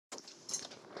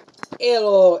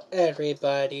Hello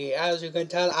everybody, as you can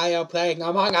tell I am playing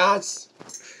Among Us.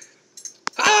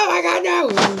 Oh my god, no!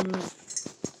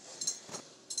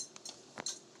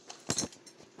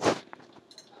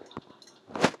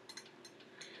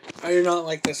 I do not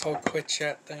like this whole quit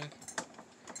chat thing.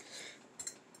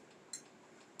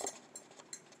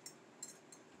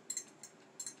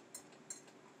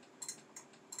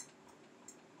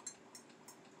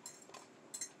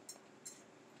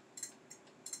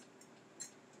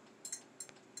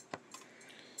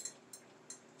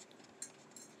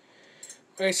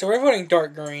 Okay, so we're voting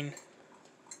dark green.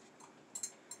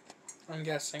 I'm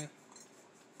guessing.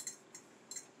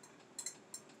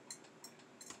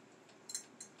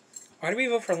 Why do we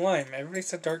vote for lime? Everybody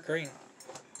said dark green.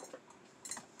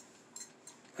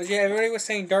 But yeah, everybody was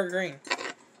saying dark green.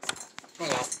 Oh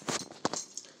well.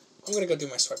 I'm gonna go do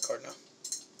my swipe card now.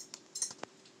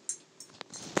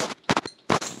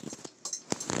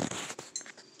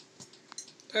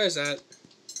 There's that.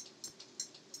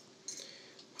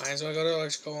 Might as well go to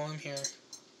electrical while I'm here.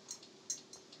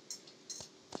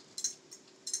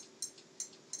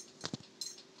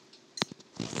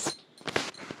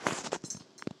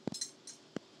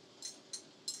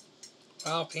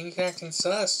 Wow, pink acting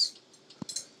sus.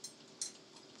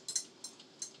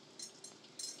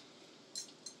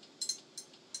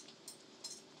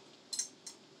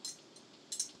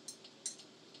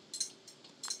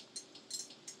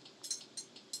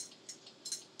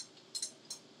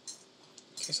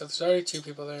 Okay, so there's already 2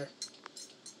 people there.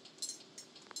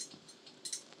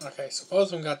 Okay, so both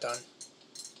of them got done.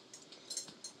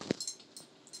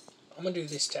 I'm gonna do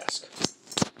this task.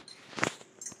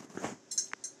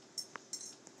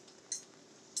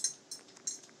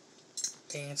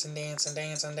 Dancing, dancing,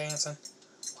 dancing, dancing.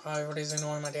 Wow, everybody's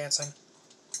ignoring my dancing.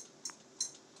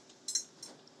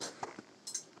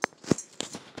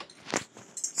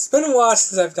 It's been a while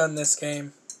since I've done this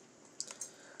game.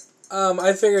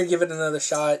 I figured I'd give it another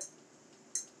shot.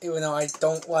 Even though I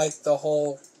don't like the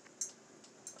whole...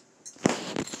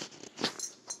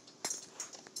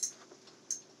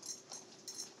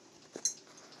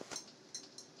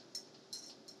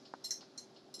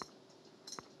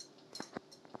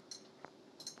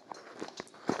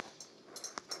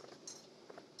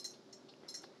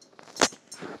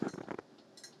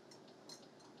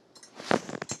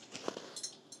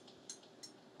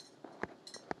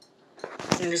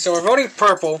 Okay, so we're voting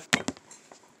purple.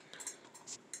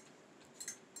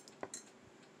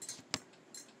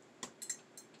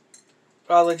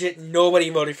 Legit, nobody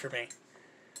voted for me.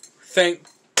 Thank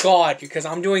God, because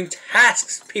I'm doing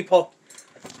tasks, people.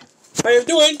 I am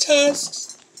doing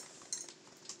tasks.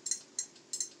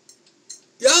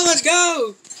 Yo, let's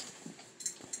go!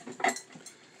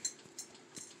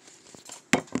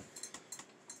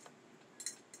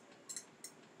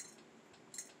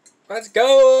 Let's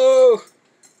go!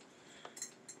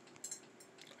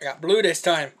 I got blue this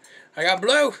time. I got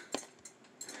blue!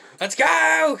 Let's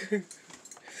go!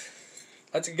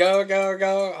 Let's go, go,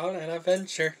 go on an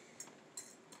adventure.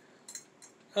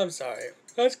 I'm sorry.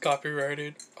 That's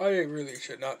copyrighted. I really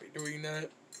should not be doing that.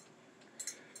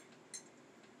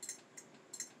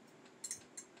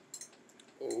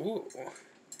 Ooh.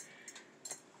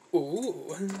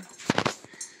 Ooh.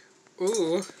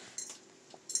 Ooh.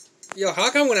 Yo,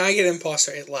 how come when I get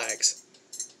imposter it lags?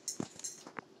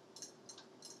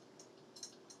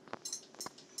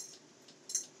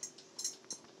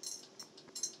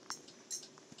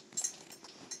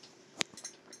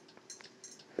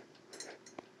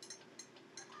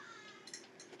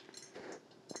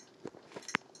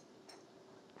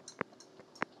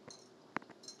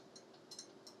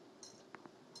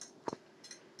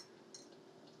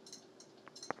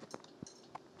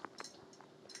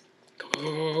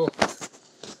 Oh.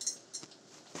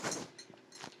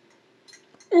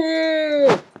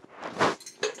 Ooh.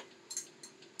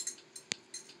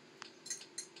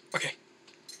 Okay.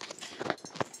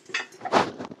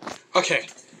 Okay.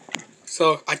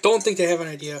 So, I don't think they have an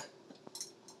idea.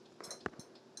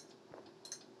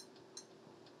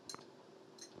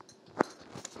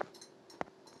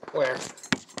 Where?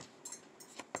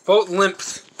 Vote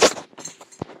Limps.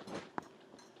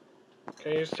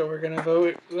 Okay, so we're gonna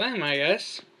vote them, I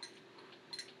guess.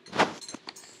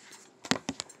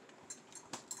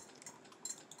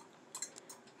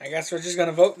 I guess we're just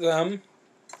gonna vote them.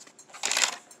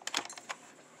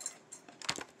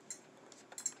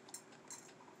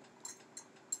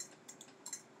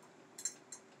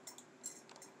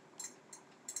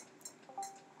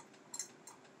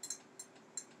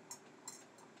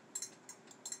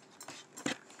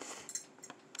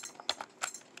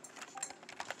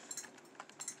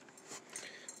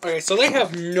 Okay, so they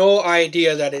have no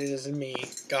idea that it is me,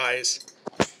 guys.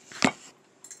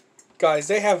 Guys,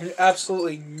 they have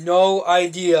absolutely no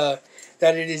idea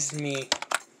that it is me.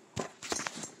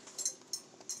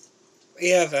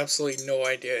 They have absolutely no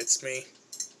idea it's me.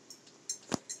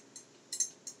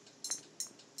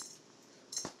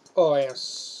 Oh, I am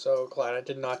so glad I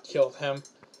did not kill him.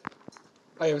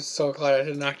 I am so glad I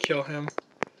did not kill him.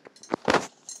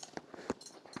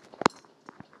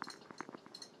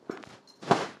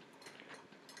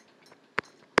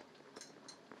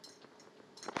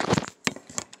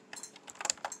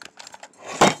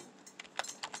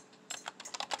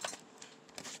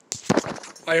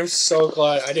 I am so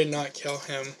glad I did not kill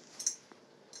him.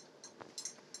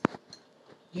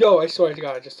 Yo, I swear to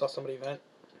God, I just saw somebody vent.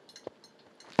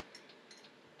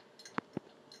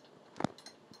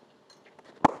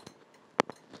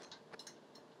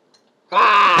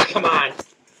 Ah, come on!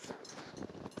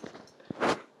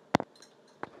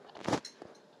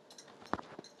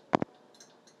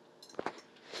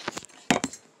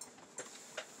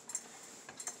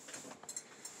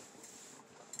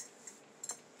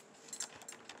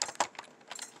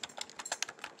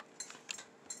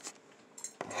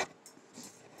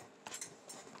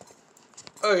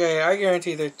 Okay, I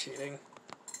guarantee they're cheating.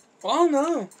 Oh,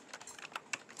 no.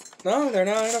 No, they're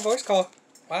not in a voice call.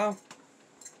 Wow.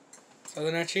 So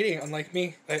they're not cheating, unlike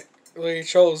me. It really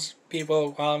shows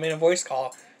people while I'm in a voice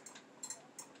call.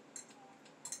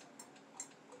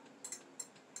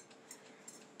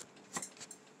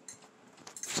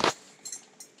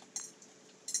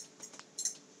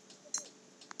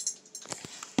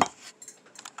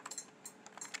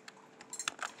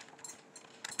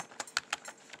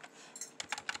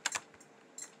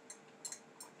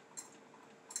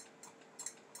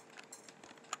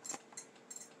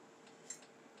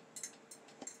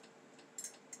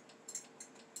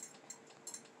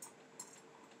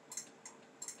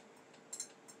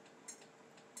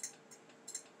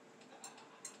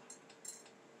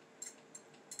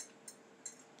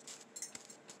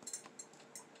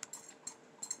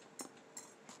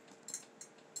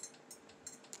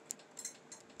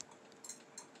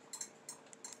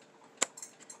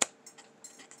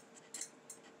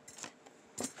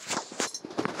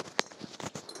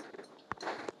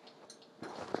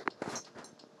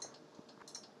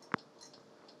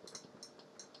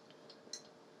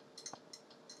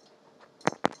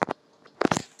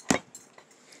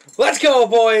 Let's go,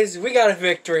 boys! We got a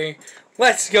victory.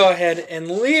 Let's go ahead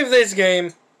and leave this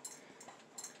game.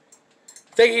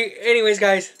 Thank you. Anyways,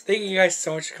 guys, thank you guys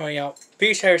so much for coming out.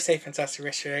 Be sure to stay fantastic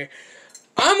rest of your day.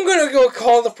 I'm gonna go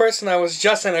call the person I was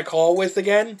just in a call with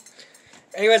again.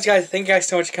 Anyways, guys, thank you guys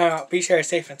so much for coming out. Be sure to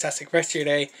stay fantastic rest of your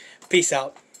day. Peace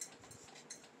out.